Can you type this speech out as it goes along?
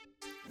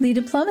The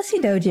Diplomacy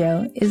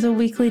Dojo is a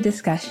weekly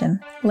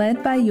discussion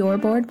led by your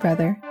board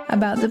brother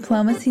about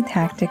diplomacy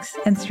tactics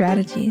and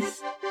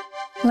strategies.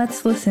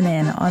 Let's listen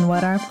in on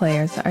what our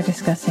players are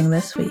discussing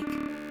this week.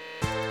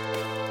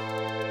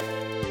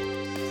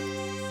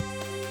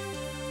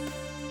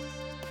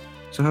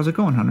 So how's it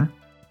going, Hunter?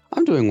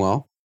 I'm doing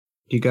well.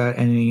 You got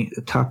any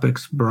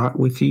topics brought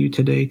with you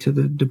today to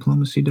the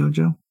Diplomacy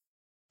Dojo?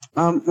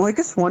 Well, I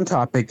guess one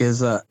topic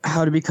is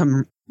how to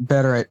become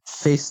better at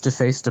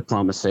face-to-face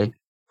diplomacy.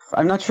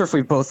 I'm not sure if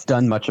we've both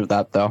done much of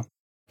that, though.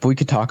 But we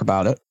could talk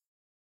about it.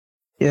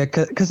 Yeah,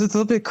 because it's a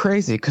little bit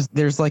crazy, because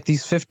there's like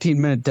these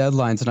 15-minute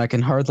deadlines, and I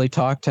can hardly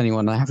talk to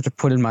anyone. I have to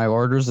put in my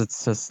orders.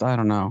 It's just, I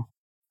don't know.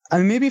 I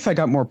mean, maybe if I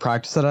got more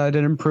practice at it, I'd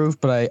improve,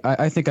 but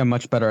I think I'm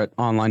much better at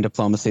online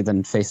diplomacy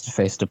than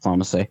face-to-face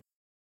diplomacy.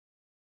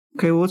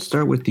 Okay, well, let's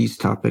start with these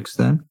topics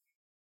then.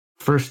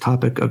 First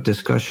topic of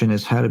discussion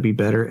is how to be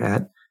better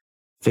at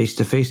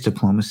face-to-face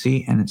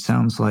diplomacy, and it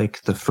sounds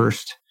like the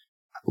first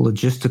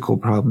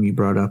logistical problem you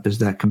brought up is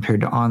that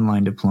compared to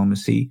online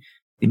diplomacy,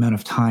 the amount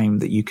of time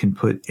that you can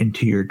put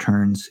into your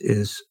turns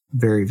is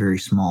very, very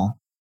small.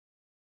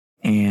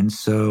 And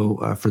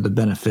so for the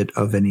benefit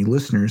of any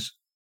listeners,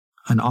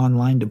 an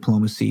online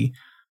diplomacy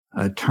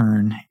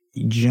turn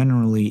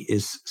generally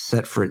is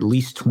set for at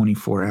least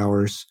 24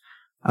 hours,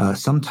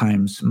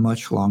 sometimes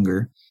much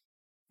longer.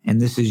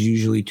 And this is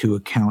usually to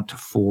account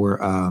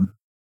for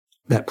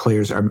that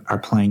players are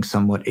playing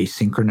somewhat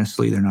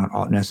asynchronously. They're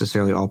not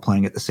necessarily all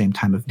playing at the same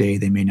time of day.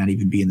 They may not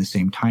even be in the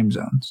same time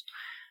zones.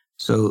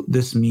 So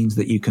this means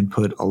that you can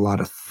put a lot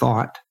of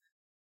thought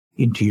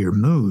into your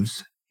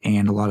moves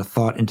and a lot of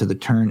thought into the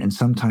turn and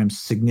sometimes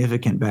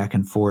significant back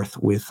and forth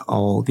with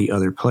all the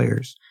other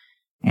players.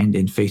 And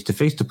in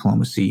face-to-face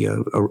diplomacy,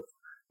 a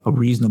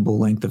reasonable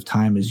length of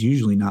time is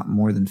usually not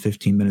more than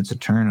 15 minutes a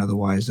turn.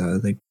 Otherwise,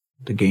 the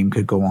game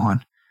could go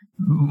on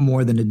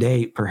more than a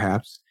day,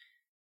 perhaps.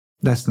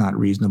 That's not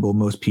reasonable.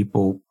 Most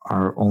people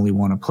only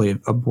want to play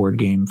a board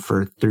game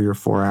for 3 or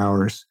 4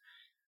 hours.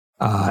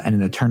 And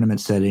in a tournament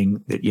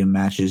setting, that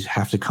matches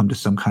have to come to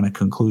some kind of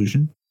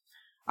conclusion.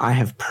 I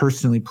have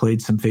personally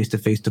played some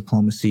face-to-face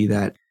diplomacy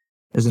that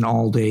is an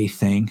all-day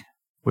thing,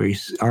 where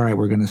all right,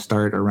 we're going to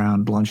start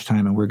around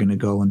lunchtime and we're going to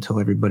go until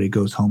everybody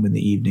goes home in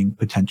the evening,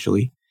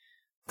 potentially.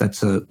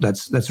 That's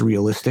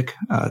realistic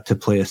to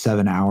play a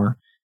 7-hour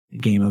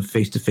game of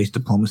face-to-face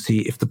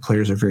diplomacy if the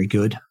players are very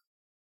good.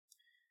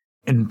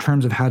 In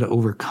terms of how to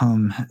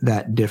overcome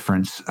that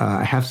difference,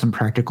 I have some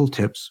practical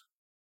tips.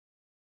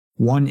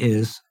 One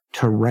is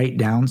to write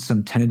down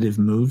some tentative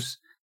moves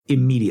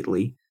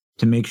immediately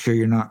to make sure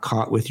you're not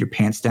caught with your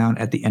pants down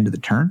at the end of the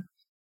turn,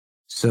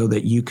 so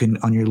that you can,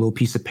 on your little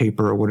piece of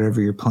paper or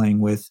whatever you're playing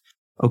with,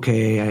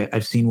 okay,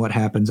 I've seen what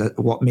happens,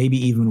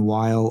 maybe even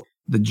while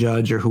the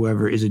judge or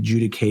whoever is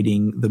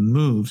adjudicating the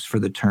moves for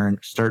the turn,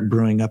 start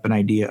brewing up an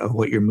idea of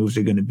what your moves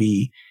are going to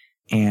be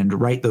and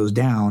write those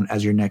down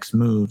as your next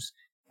moves,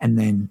 and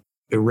then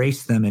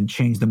erase them and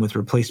change them with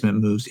replacement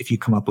moves if you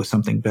come up with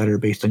something better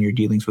based on your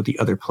dealings with the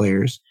other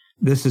players.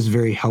 This is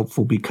very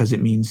helpful because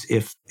it means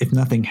if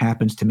nothing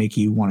happens to make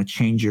you want to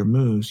change your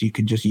moves, you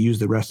can just use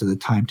the rest of the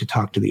time to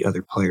talk to the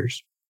other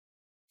players.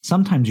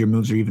 Sometimes your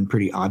moves are even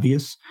pretty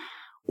obvious,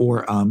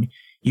 or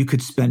you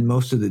could spend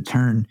most of the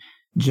turn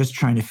just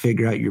trying to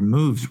figure out your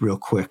moves real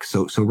quick.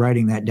 So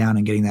writing that down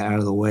and getting that out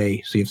of the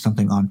way so you have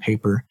something on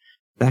paper,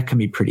 that can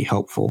be pretty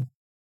helpful.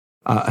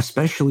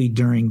 Especially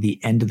during the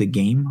end of the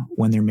game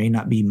when there may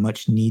not be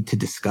much need to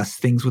discuss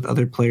things with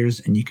other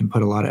players and you can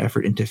put a lot of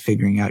effort into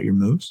figuring out your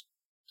moves.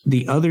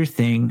 The other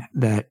thing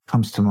that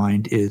comes to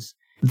mind is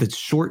the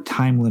short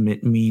time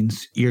limit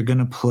means you're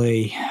going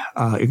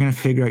to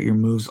figure out your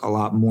moves a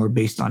lot more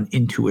based on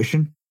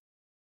intuition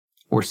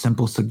or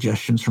simple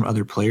suggestions from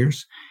other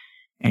players.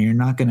 And you're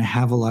not going to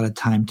have a lot of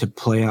time to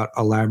play out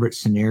elaborate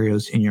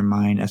scenarios in your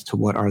mind as to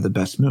what are the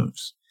best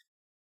moves.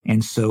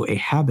 And so a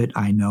habit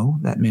I know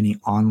that many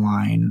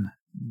online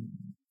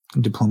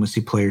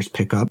diplomacy players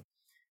pick up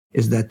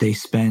is that they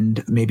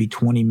spend maybe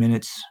 20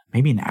 minutes,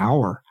 maybe an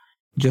hour,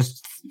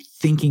 just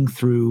thinking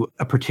through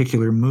a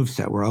particular move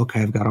set where,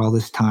 okay, I've got all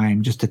this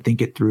time just to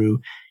think it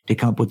through, to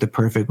come up with the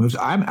perfect moves.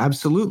 I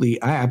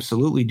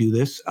absolutely do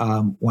this.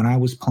 When I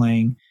was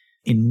playing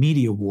in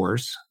Media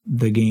Wars,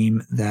 the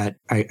game that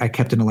I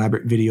kept an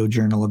elaborate video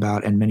journal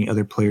about, and many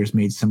other players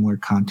made similar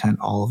content.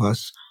 All of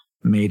us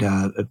made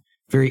a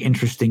very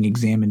interesting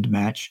examined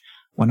match.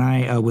 When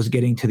I was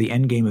getting to the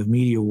end game of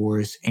Media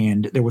Wars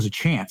and there was a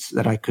chance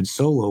that I could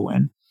solo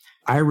win,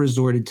 I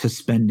resorted to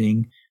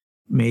spending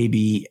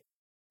maybe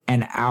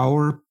an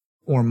hour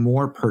or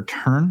more per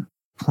turn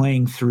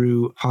playing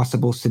through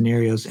possible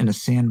scenarios in a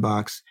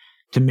sandbox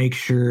to make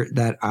sure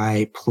that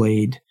I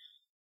played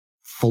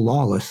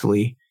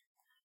flawlessly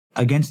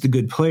against the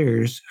good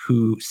players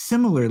who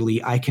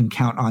similarly I can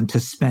count on to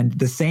spend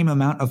the same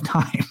amount of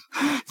time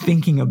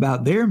thinking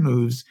about their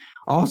moves,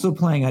 also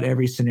playing out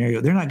every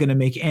scenario. They're not going to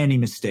make any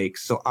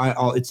mistakes. So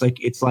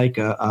it's like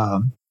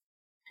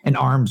an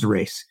arms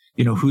race.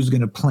 who's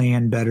going to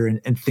plan better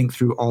and think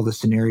through all the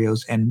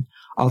scenarios. And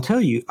I'll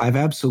tell you, I've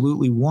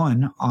absolutely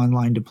won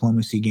online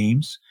diplomacy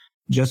games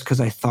just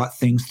because I thought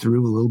things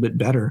through a little bit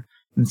better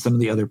than some of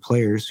the other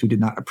players who did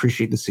not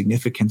appreciate the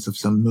significance of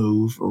some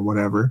move or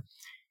whatever.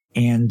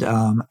 And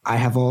I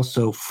have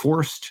also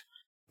forced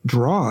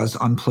draws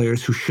on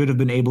players who should have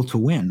been able to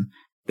win.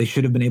 They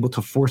should have been able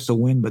to force a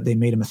win, but they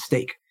made a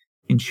mistake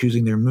in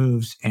choosing their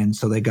moves, and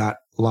so they got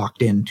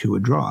locked into a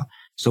draw.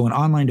 So in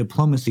online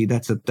diplomacy,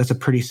 that's a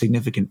pretty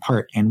significant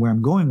part. And where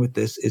I'm going with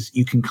this is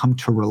you can come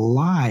to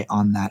rely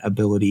on that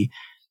ability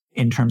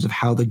in terms of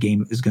how the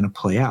game is going to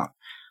play out.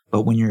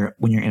 But when you're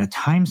in a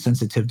time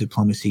sensitive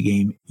diplomacy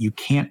game, you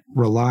can't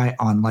rely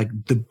on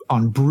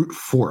on brute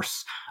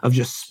force of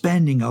just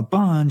spending a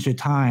bunch of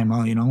time.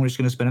 Oh, we're just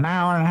going to spend an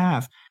hour and a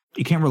half.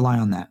 You can't rely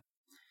on that.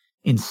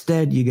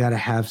 Instead, you got to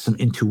have some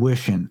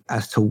intuition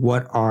as to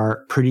what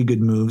are pretty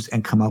good moves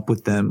and come up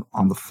with them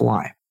on the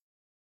fly.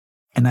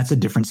 And that's a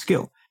different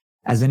skill.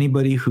 As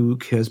anybody who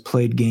has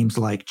played games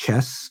like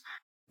chess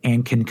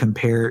and can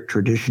compare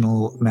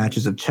traditional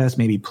matches of chess,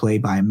 maybe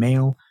played by a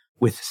male,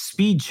 with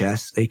speed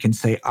chess, they can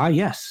say,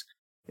 yes,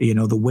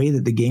 the way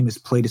that the game is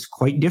played is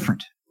quite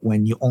different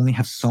when you only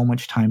have so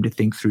much time to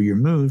think through your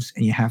moves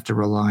and you have to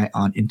rely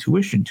on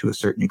intuition to a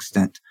certain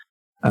extent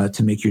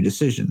to make your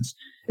decisions.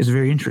 It's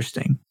very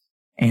interesting.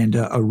 And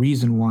a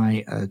reason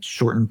why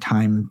shortened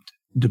time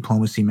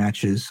diplomacy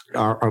matches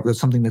are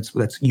something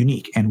that's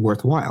unique and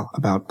worthwhile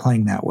about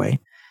playing that way.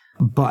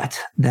 But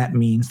that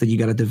means that you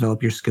got to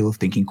develop your skill of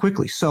thinking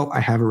quickly. So I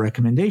have a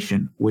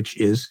recommendation, which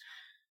is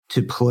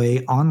to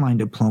play online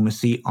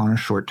diplomacy on a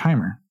short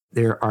timer.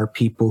 There are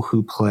people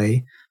who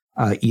play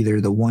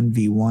either the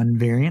 1v1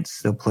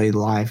 variants. They'll play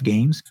live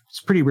games.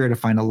 It's pretty rare to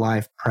find a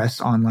live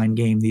press online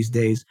game these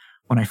days.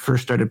 When I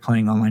first started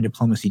playing online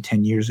diplomacy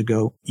 10 years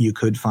ago, you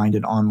could find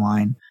an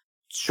online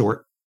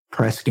short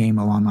press game,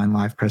 an online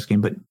live press game.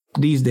 But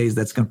these days,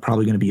 that's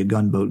probably going to be a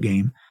gunboat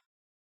game.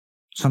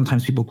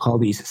 Sometimes people call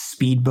these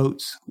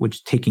speedboats,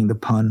 which, taking the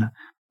pun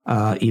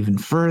even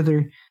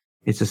further,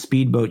 it's a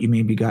speedboat. You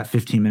maybe got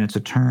 15 minutes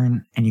a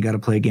turn, and you got to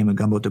play a game of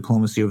gunboat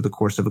diplomacy over the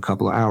course of a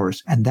couple of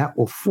hours. And that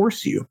will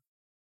force you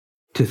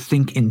to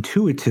think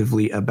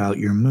intuitively about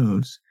your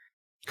moves,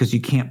 because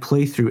you can't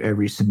play through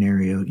every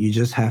scenario. You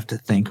just have to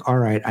think, all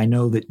right, I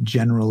know that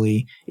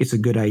generally it's a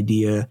good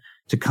idea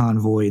to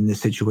convoy in this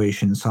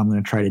situation, so I'm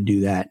going to try to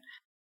do that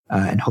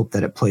and hope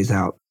that it plays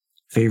out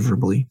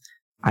favorably.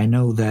 I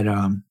know that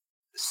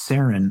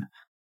Saren,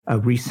 a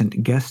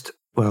recent guest,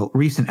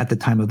 recent at the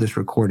time of this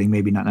recording,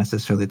 maybe not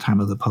necessarily the time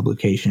of the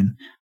publication,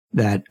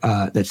 that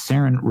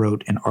Saren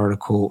wrote an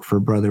article for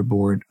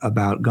Brotherboard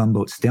about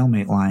gunboat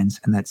stalemate lines,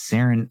 and that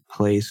Saren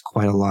plays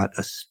quite a lot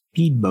of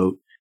speedboat,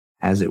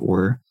 as it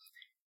were,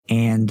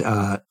 and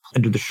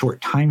under the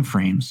short time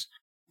frames,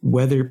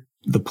 whether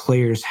the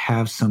players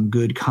have some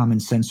good common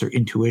sense or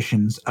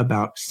intuitions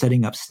about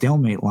setting up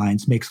stalemate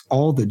lines makes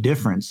all the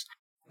difference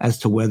as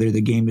to whether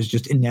the game is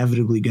just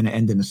inevitably going to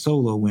end in a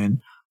solo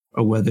win,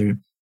 or whether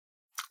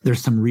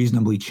there's some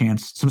reasonable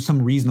chance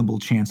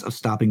of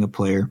stopping a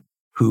player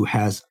who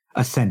has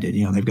ascended.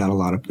 They've got a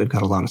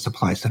lot of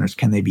supply centers.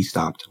 Can they be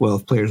stopped? Well,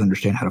 if players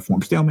understand how to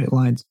form stalemate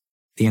lines,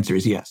 the answer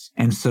is yes.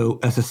 And so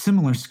as a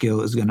similar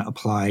skill is going to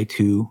apply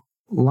to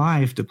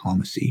live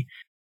diplomacy,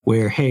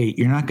 where, hey,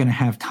 you're not going to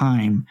have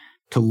time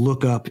to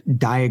look up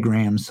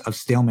diagrams of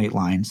stalemate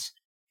lines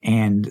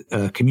and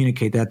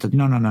communicate that to,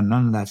 no,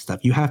 none of that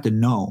stuff. You have to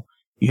know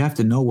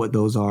what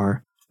those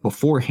are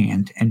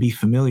beforehand and be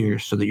familiar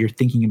so that you're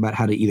thinking about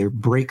how to either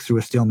break through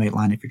a stalemate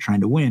line if you're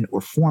trying to win,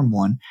 or form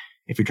one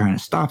if you're trying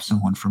to stop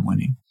someone from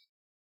winning.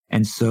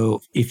 And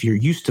so if you're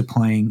used to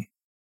playing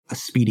a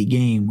speedy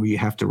game where you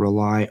have to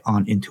rely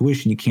on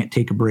intuition, you can't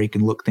take a break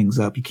and look things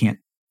up, you can't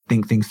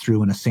think things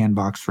through in a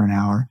sandbox for an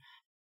hour,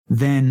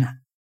 then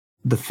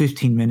the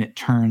 15-minute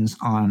turns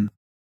on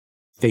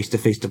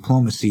face-to-face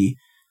diplomacy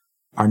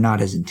are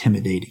not as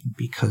intimidating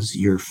because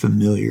you're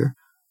familiar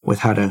with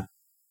how to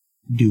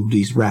do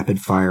these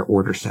rapid-fire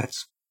order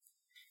sets.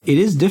 It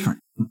is different.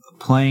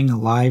 Playing a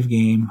live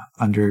game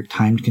under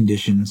timed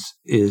conditions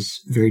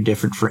is very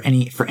different for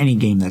any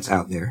game that's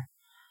out there.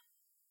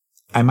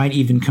 I might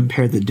even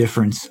compare the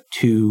difference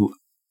to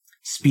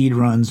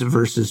speedruns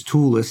versus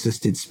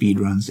tool-assisted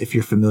speedruns. If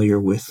you're familiar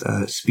with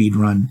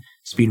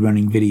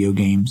speedrunning video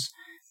games,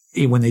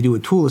 when they do a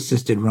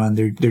tool-assisted run,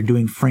 they're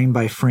doing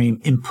frame-by-frame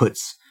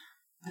inputs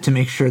to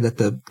make sure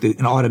that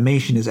an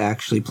automation is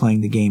actually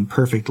playing the game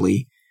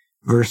perfectly,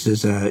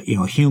 versus a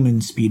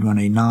human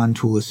speedrun, a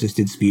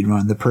non-tool-assisted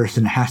speedrun. The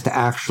person has to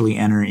actually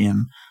enter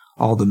in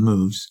all the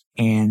moves,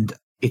 and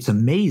it's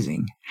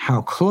amazing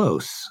how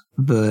close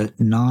the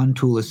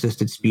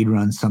non-tool-assisted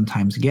speedruns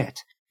sometimes get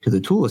to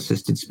the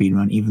tool-assisted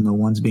speedrun, even though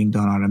one's being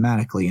done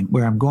automatically. And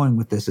where I'm going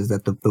with this is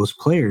that those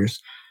players,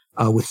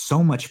 with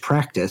so much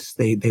practice,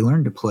 they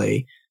learn to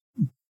play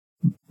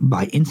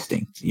by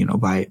instinct.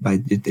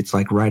 It's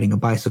like riding a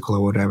bicycle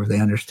or whatever. They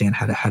understand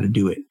how to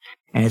do it,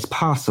 and it's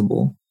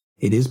possible.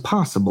 It is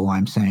possible,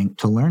 I'm saying,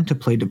 to learn to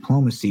play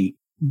diplomacy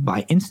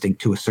by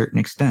instinct to a certain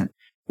extent,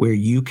 where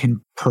you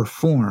can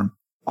perform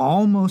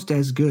almost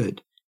as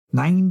good,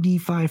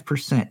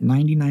 95%,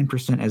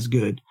 99% as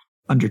good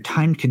under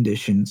timed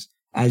conditions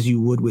as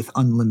you would with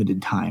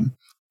unlimited time,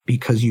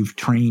 because you've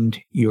trained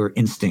your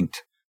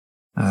instinct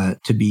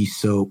to be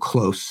so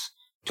close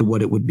to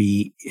what it would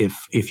be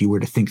if you were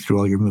to think through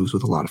all your moves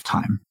with a lot of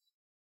time.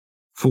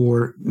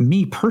 For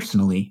me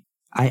personally,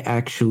 I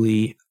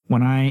actually,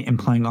 when I am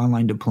playing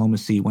online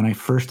diplomacy, when I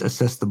first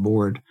assess the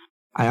board,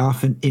 I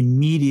often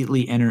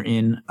immediately enter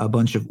in a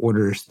bunch of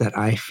orders that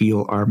I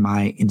feel are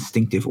my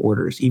instinctive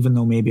orders. Even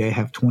though maybe I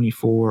have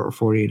 24 or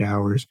 48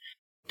 hours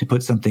to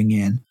put something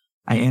in,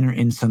 I enter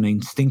in some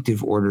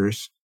instinctive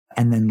orders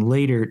and then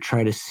later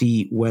try to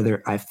see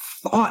whether I've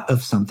thought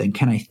of something.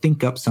 Can I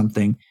think up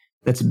something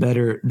that's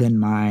better than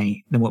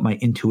what my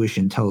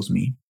intuition tells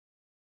me?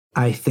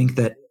 I think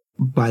that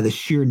by the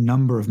sheer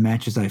number of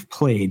matches I've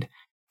played,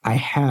 I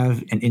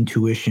have an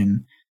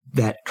intuition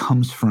that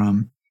comes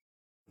from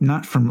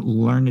not from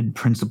learned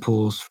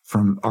principles,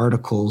 from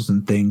articles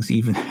and things,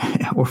 even,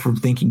 or from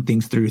thinking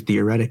things through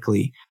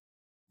theoretically,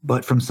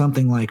 but from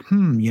something like,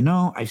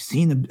 I've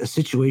seen a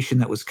situation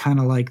that was kind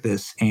of like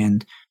this.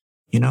 And,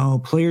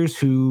 players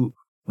who,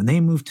 when they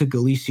moved to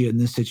Galicia in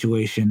this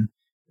situation,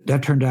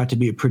 that turned out to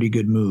be a pretty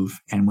good move.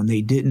 And when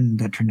they didn't,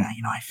 that turned out,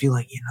 I feel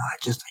like, I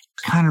just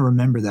kind of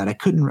remember that. I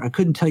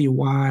couldn't tell you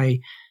why.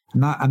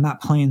 I'm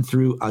not playing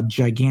through a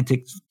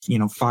gigantic,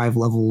 5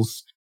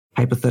 levels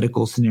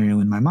hypothetical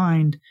scenario in my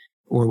mind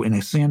or in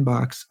a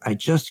sandbox. I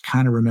just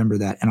kind of remember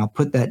that, and I'll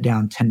put that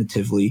down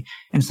tentatively.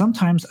 And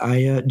sometimes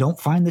I don't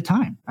find the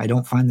time. I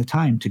don't find the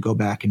time to go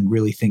back and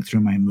really think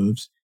through my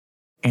moves.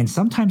 And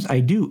sometimes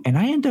I do, and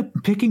I end up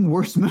picking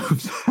worse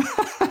moves.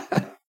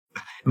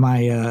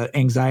 My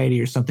anxiety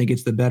or something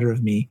gets the better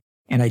of me,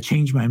 and I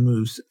change my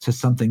moves to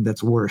something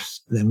that's worse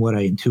than what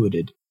I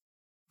intuited.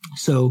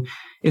 So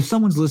if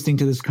someone's listening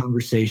to this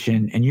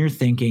conversation and you're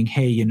thinking,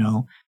 hey,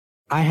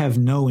 I have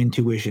no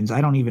intuitions,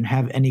 I don't even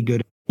have any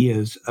good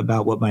ideas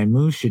about what my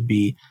moves should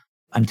be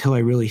until I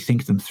really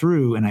think them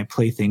through and I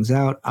play things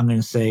out, I'm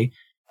going to say,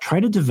 try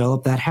to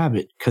develop that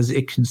habit, because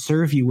it can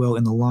serve you well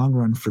in the long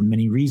run for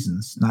many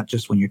reasons, not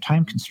just when you're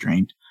time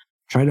constrained.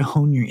 Try to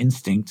hone your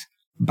instinct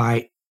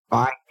by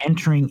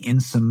entering in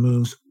some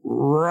moves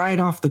right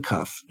off the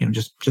cuff,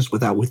 just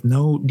with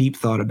no deep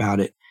thought about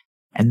it.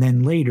 And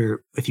then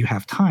later, if you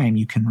have time,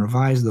 you can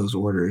revise those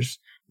orders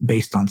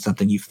based on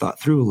something you've thought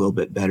through a little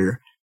bit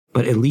better.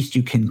 But at least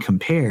you can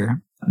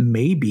compare.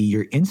 Maybe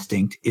your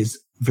instinct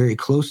is very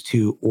close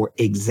to or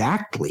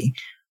exactly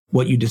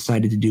what you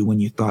decided to do when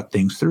you thought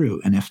things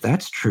through. And if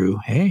that's true,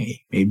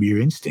 hey, maybe your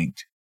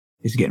instinct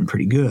is getting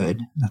pretty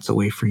good. That's a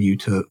way for you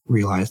to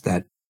realize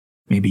that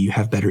maybe you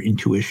have better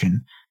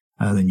intuition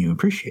than you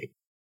appreciate.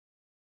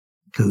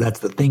 Because that's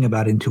the thing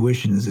about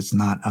intuition, is it's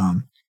not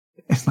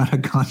a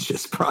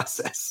conscious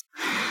process.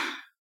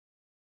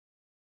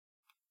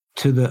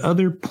 To the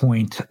other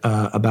point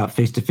about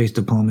face-to-face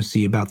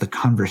diplomacy, about the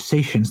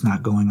conversations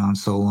not going on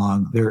so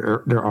long, there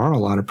are a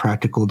lot of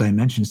practical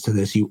dimensions to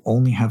this. You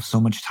only have so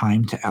much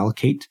time to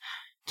allocate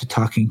to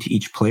talking to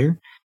each player,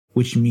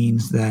 which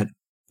means that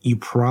you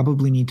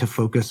probably need to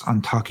focus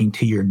on talking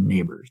to your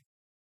neighbors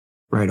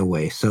right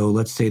away. So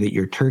let's say that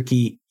you're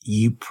Turkey,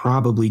 you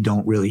probably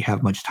don't really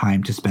have much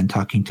time to spend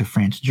talking to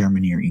France,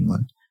 Germany, or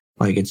England.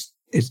 Like it's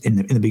in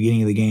the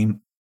beginning of the game,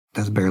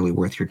 that's barely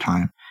worth your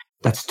time.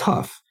 That's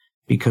tough.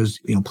 Because,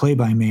 play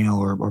by mail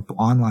or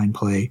online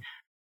play,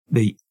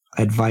 the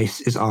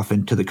advice is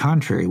often to the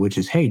contrary, which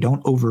is, hey,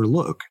 don't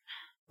overlook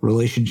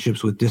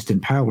relationships with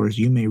distant powers.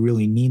 You may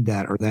really need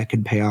that, or that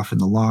could pay off in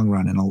the long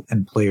run,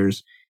 and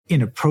players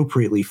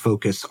inappropriately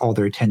focus all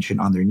their attention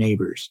on their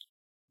neighbors.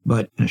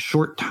 But in a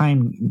short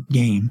time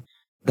game,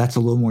 that's a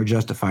little more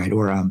justified,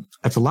 or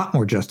it's a lot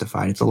more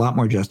justified. It's a lot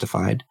more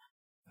justified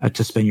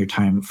to spend your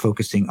time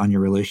focusing on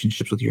your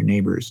relationships with your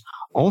neighbors.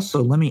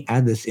 Also, let me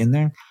add this in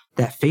there,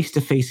 that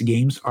face-to-face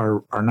games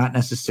are not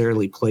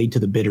necessarily played to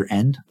the bitter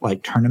end.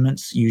 Like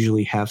tournaments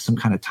usually have some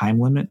kind of time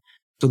limit.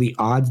 So the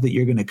odds that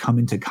you're going to come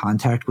into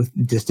contact with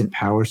distant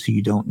powers who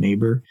you don't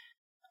neighbor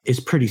is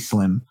pretty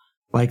slim.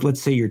 Like,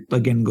 let's say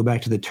go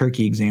back to the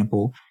Turkey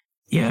example.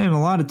 Yeah,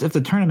 if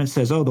the tournament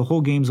says, oh, the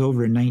whole game's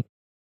over in 19,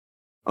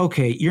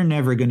 okay, you're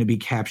never going to be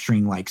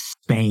capturing like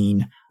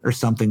Spain or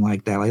something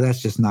like that. Like,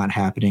 that's just not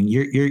happening.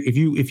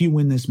 If you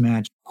win this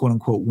match, quote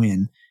unquote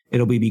win,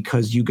 it'll be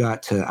because you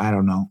got to,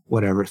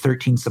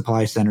 13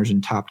 supply centers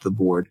and topped the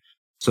board.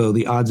 So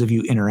the odds of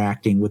you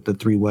interacting with the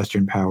 3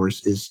 Western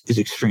powers is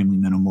extremely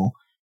minimal.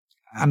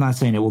 I'm not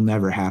saying it will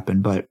never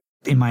happen, but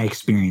in my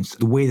experience,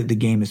 the way that the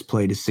game is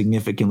played is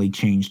significantly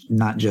changed,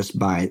 not just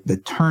by the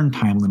turn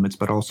time limits,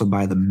 but also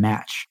by the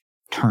match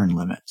turn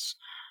limits.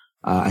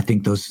 I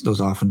think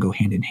those often go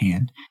hand in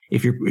hand.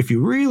 If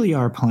you really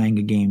are playing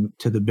a game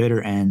to the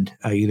bitter end,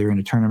 either in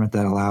a tournament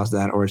that allows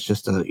that, or it's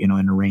just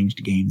an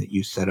arranged game that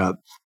you set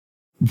up,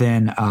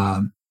 then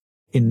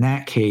in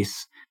that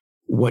case,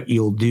 what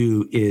you'll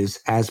do is,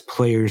 as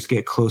players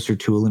get closer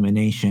to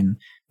elimination,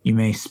 you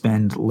may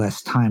spend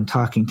less time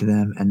talking to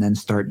them and then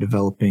start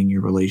developing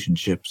your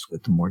relationships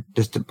with the more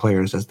distant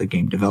players as the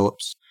game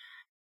develops.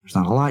 There's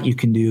not a lot you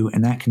can do,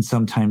 and that can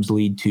sometimes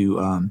lead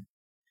to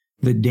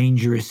the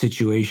dangerous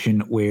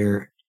situation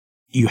where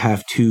you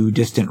have two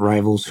distant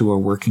rivals who are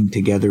working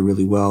together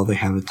really well. They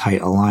have a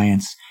tight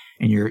alliance,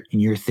 and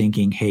you're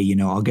thinking, hey,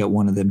 I'll get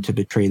one of them to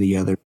betray the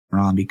other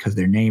on because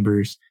they're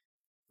neighbors,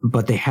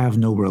 but they have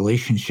no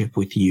relationship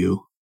with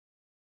you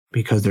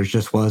because there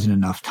just wasn't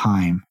enough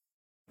time.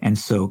 And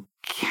so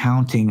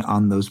counting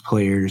on those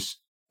players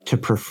to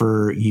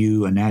prefer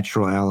you, a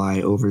natural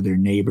ally, over their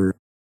neighbor,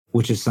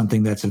 which is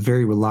something that's a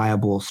very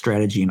reliable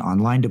strategy in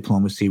online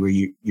diplomacy where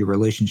your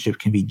relationship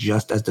can be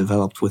just as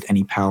developed with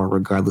any power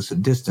regardless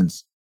of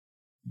distance.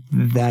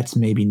 That's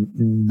maybe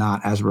not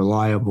as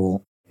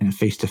reliable in a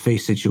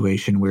face-to-face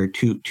situation where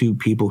two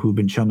people who've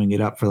been chumming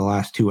it up for the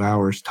last 2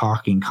 hours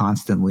talking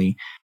constantly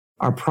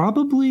are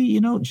probably,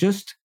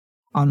 just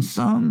on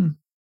some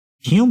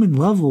human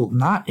level,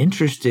 not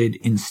interested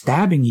in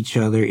stabbing each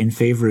other in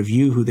favor of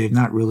you, who they've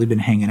not really been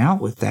hanging out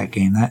with that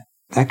game.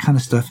 That kind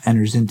of stuff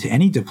enters into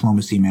any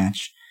diplomacy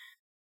match,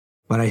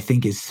 but I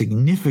think is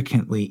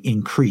significantly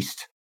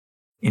increased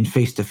in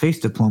face-to-face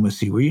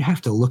diplomacy, where you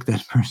have to look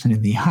that person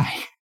in the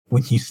eye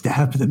when you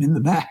stab them in the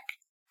back.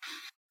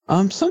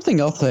 Something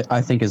else that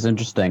I think is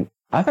interesting.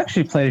 I've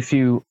actually played a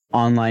few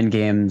online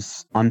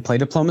games on Play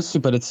Diplomacy,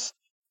 but it's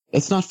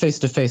not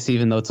face-to-face,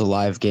 even though it's a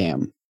live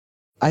game.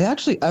 I've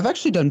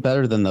actually done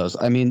better than those.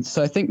 I mean,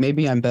 so I think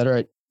maybe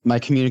my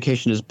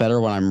communication is better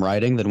when I'm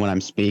writing than when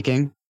I'm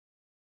speaking.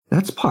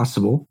 That's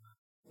possible.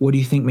 What do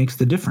you think makes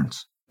the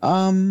difference?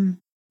 Well,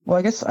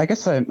 I guess I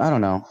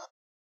don't know.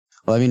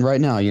 Well, I mean,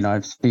 right now,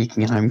 I'm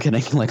speaking and I'm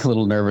getting like a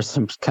little nervous.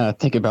 I'm just kind of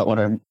thinking about what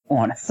I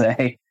want to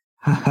say.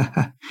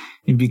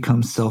 You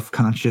become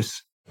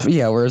self-conscious.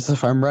 Yeah, whereas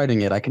if I'm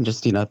writing it, I can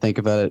just, think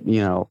about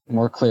it,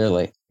 more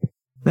clearly.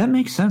 That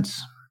makes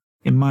sense.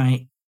 In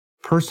my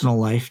personal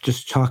life,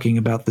 just talking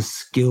about the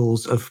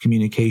skills of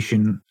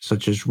communication,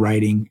 such as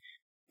writing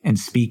and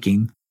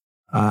speaking,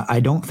 I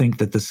don't think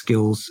that the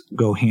skills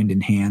go hand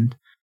in hand.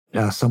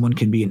 Someone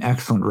can be an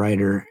excellent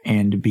writer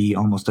and be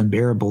almost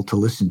unbearable to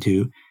listen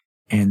to.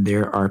 And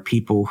there are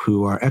people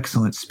who are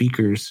excellent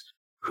speakers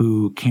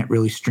who can't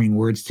really string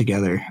words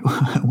together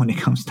when it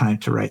comes time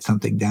to write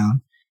something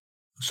down.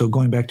 So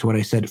going back to what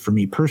I said, for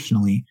me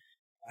personally,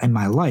 in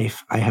my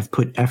life, I have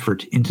put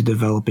effort into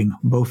developing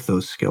both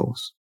those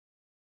skills.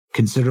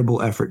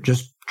 Considerable effort,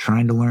 just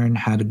trying to learn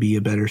how to be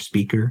a better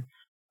speaker,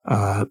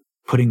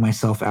 putting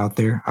myself out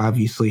there.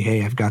 Obviously,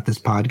 hey, I've got this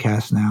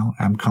podcast now.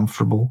 I'm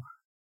comfortable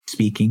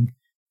speaking.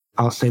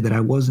 I'll say that I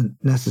wasn't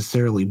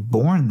necessarily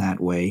born that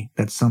way.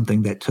 That's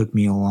something that took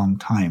me a long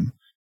time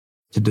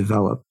to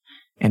develop.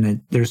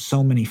 And there's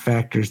so many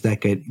factors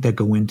that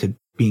go into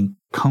being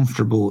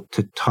comfortable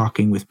to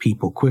talking with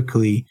people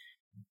quickly,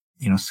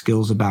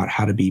 skills about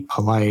how to be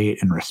polite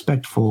and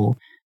respectful,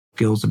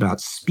 skills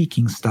about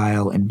speaking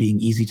style and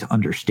being easy to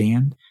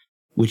understand,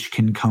 which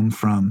can come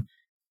from,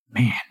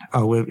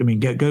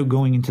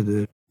 going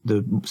into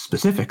the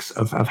specifics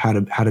of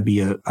how to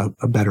be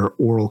a better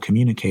oral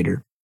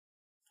communicator.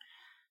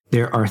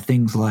 There are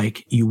things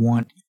like you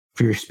want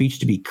for your speech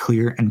to be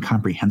clear and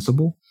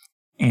comprehensible.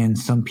 And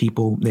some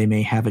people, they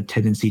may have a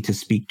tendency to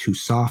speak too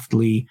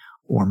softly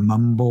or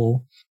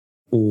mumble,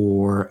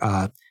 or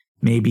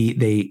maybe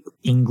they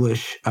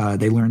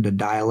learned a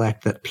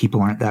dialect that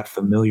people aren't that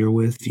familiar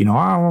with.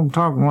 I'm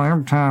talking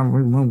every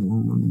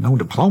time, no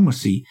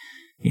diplomacy.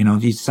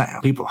 These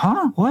people,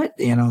 what?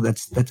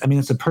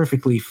 That's a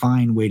perfectly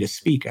fine way to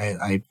speak.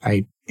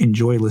 I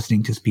enjoy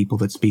listening to people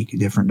that speak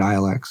different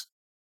dialects,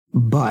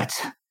 but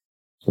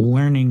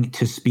learning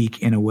to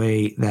speak in a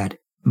way that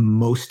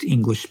most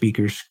English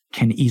speakers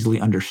can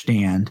easily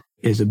understand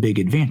is a big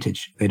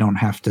advantage. They don't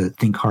have to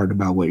think hard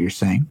about what you're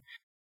saying.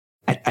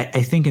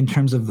 I think in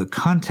terms of the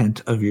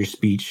content of your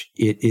speech,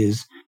 it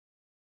is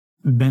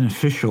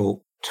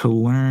beneficial to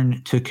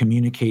learn to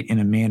communicate in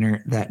a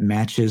manner that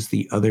matches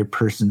the other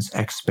person's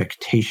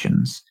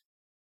expectations.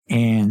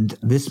 And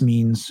this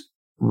means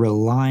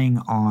relying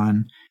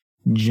on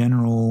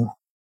general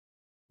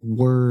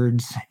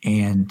words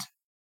and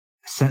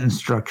sentence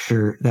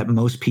structure that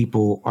most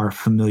people are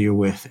familiar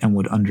with and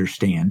would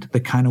understand.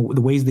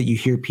 The ways that you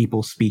hear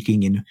people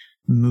speaking in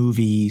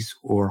movies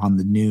or on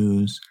the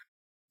news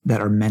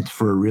that are meant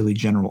for a really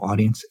general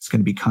audience, it's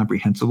going to be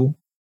comprehensible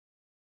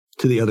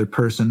to the other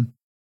person,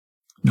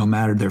 no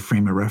matter their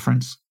frame of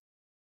reference.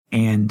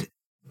 And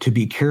to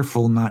be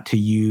careful not to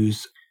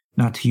use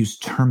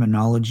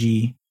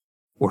terminology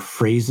or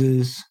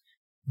phrases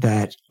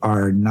that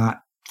are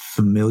not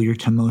familiar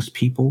to most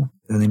people,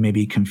 and they may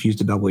be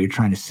confused about what you're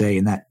trying to say,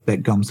 and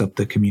that gums up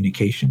the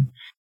communication.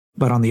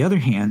 But on the other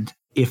hand,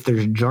 if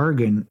there's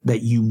jargon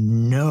that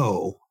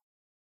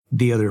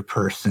the other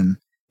person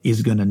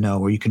is going to know,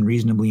 or you can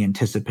reasonably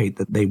anticipate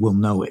that they will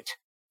know it,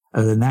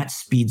 then that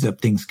speeds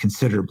up things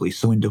considerably.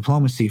 So in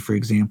diplomacy, for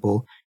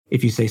example,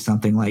 if you say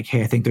something like,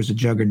 hey, I think there's a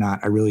juggernaut,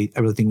 I really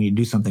think we need to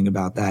do something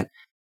about that,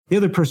 the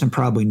other person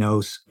probably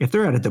knows. If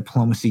they're at a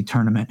diplomacy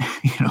tournament,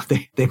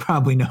 they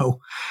probably know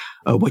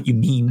what you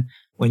mean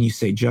when you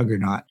say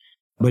juggernaut.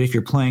 But if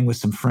you're playing with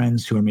some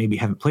friends who maybe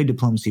haven't played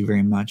diplomacy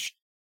very much,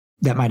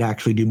 that might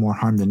actually do more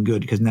harm than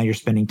good, because now you're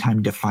spending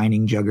time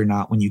defining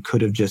Juggernaut when you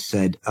could have just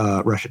said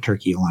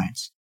Russia-Turkey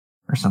alliance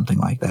or something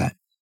like that.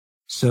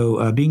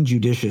 So being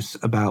judicious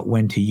about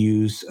when to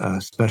use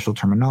special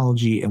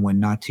terminology and when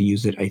not to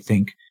use it, I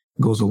think,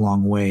 goes a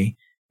long way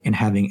in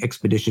having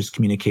expeditious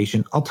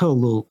communication. I'll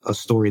tell a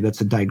story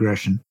that's a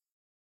digression.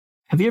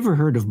 Have you ever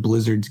heard of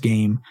Blizzard's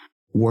game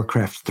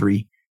Warcraft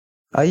 3?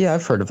 Yeah,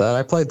 I've heard of that.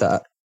 I played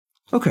that.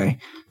 Okay.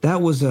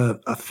 That was a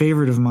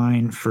favorite of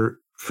mine for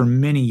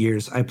many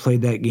years. I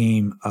played that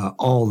game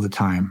all the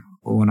time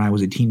when I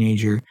was a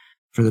teenager.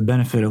 For the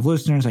benefit of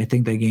listeners, I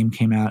think that game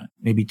came out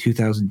maybe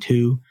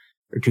 2002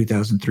 or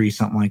 2003,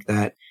 something like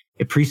that.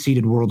 It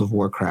preceded World of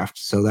Warcraft,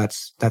 so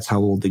that's how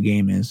old the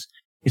game is.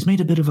 It's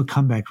made a bit of a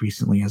comeback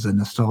recently as a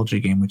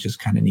nostalgia game, which is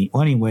kind of neat.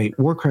 Well, anyway,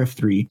 Warcraft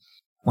 3,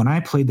 when I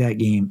played that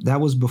game,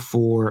 that was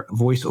before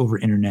voice over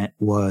internet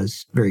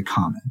was very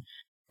common.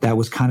 That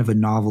was kind of a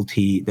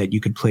novelty that you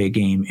could play a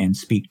game and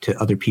speak to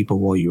other people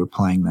while you were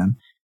playing them.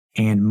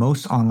 And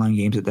most online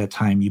games at that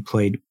time, you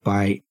played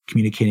by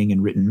communicating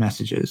in written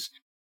messages.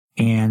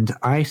 And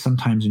I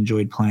sometimes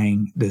enjoyed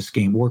playing this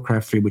game,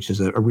 Warcraft 3, which is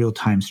a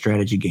real-time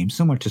strategy game,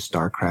 similar to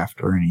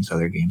StarCraft or any of these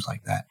other games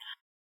like that.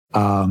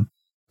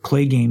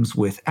 Play games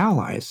with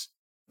allies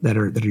that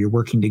you're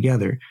working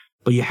together,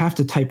 but you have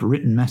to type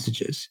written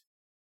messages.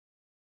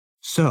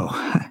 So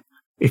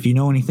if you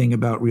know anything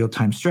about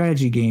real-time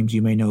strategy games,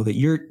 you may know that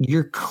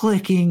you're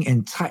clicking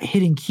and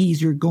hitting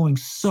keys. You're going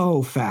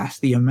so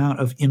fast. The amount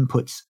of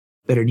inputs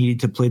that are needed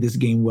to play this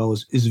game well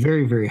is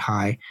very, very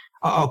high.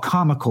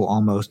 Comical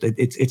almost.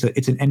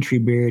 It's an entry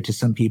barrier to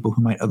some people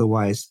who might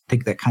otherwise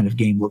think that kind of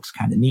game looks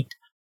kind of neat.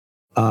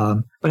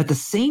 But at the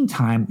same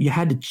time, you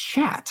had to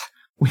chat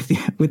with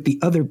the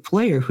other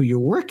player who you're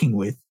working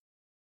with,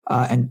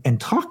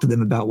 and talk to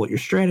them about what your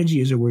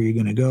strategy is or where you're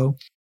going to go.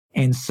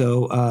 And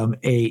so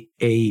a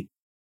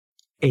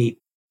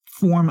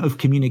form of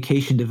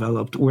communication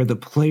developed where the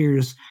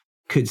players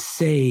could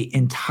say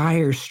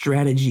entire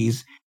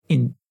strategies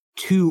in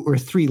 2 or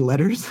 3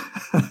 letters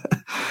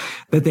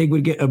that they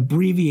would get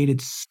abbreviated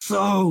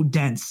so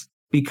dense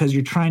because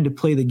you're trying to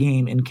play the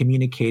game and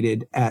communicate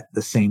it at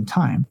the same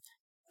time.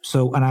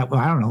 So, and I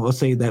don't know, let's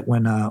say that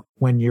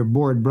when your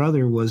bored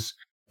brother was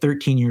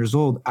 13 years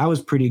old, I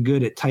was pretty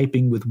good at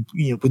typing with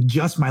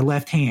just my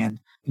left hand,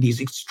 these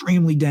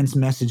extremely dense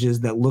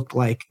messages that looked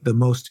like the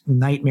most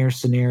nightmare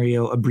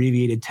scenario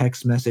abbreviated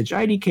text message,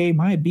 IDK,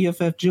 my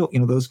BFF Jill,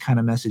 those kind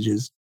of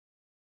messages.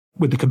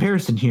 What the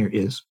comparison here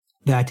is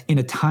that in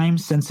a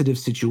time-sensitive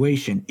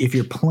situation, if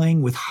you're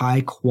playing with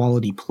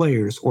high-quality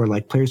players or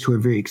like players who are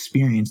very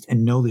experienced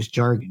and know this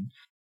jargon,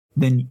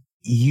 then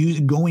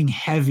going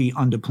heavy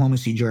on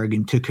diplomacy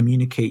jargon to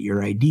communicate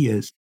your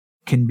ideas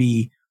can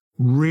be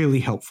really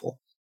helpful.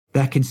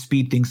 That can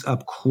speed things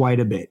up quite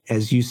a bit.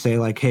 As you say,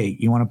 like, hey,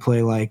 you want to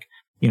play like,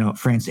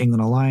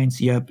 France-England alliance?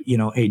 Yep.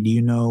 Hey, do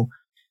you know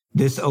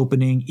this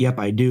opening? Yep,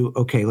 I do.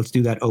 Okay, let's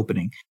do that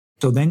opening.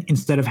 So then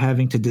instead of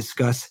having to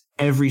discuss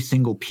every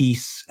single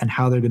piece and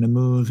how they're going to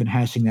move and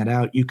hashing that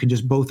out, you can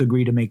just both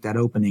agree to make that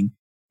opening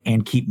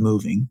and keep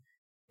moving.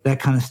 That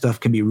kind of stuff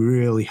can be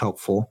really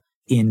helpful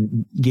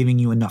in giving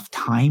you enough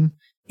time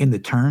in the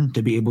turn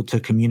to be able to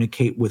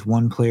communicate with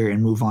one player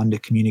and move on to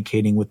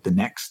communicating with the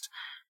next.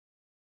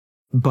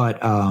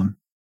 But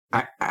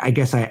I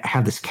guess I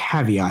have this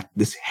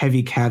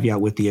heavy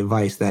caveat with the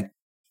advice that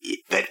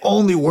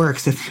only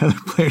works if the other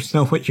players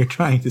know what you're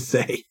trying to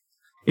say.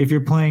 If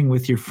you're playing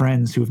with your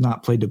friends who have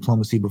not played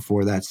diplomacy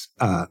before,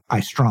 I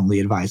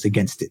strongly advise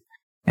against it,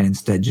 and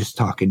instead just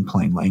talk in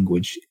plain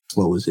language,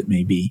 slow as it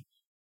may be.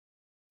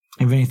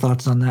 Have any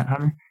thoughts on that,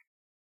 Hunter?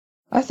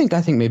 I think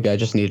maybe I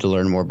just need to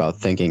learn more about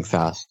thinking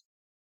fast,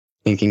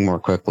 thinking more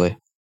quickly.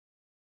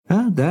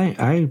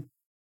 I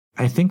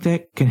think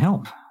that can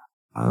help.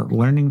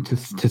 Learning to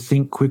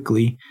think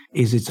quickly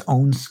is its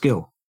own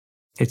skill.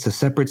 It's a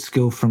separate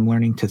skill from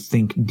learning to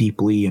think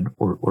deeply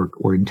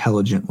or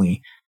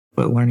intelligently.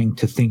 But learning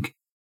to think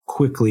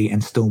quickly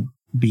and still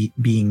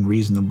being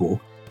reasonable,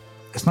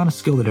 it's not a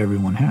skill that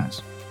everyone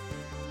has.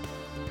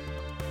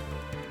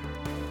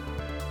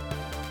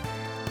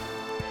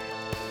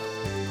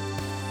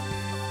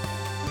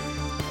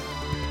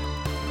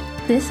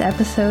 This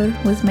episode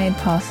was made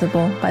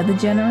possible by the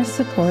generous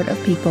support of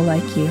people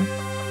like you.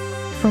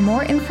 For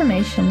more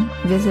information,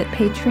 visit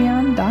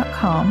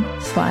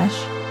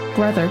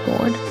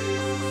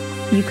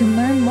patreon.com/brotherboard. You can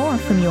learn more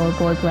from your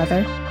board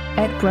brother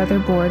at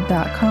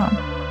brotherboard.com.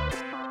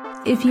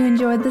 If you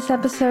enjoyed this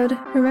episode,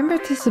 remember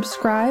to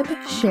subscribe,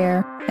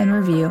 share, and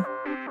review.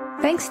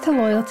 Thanks to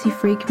Loyalty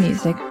Freak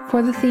Music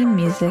for the theme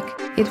music,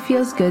 It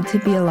Feels Good to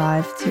Be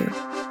Alive, too.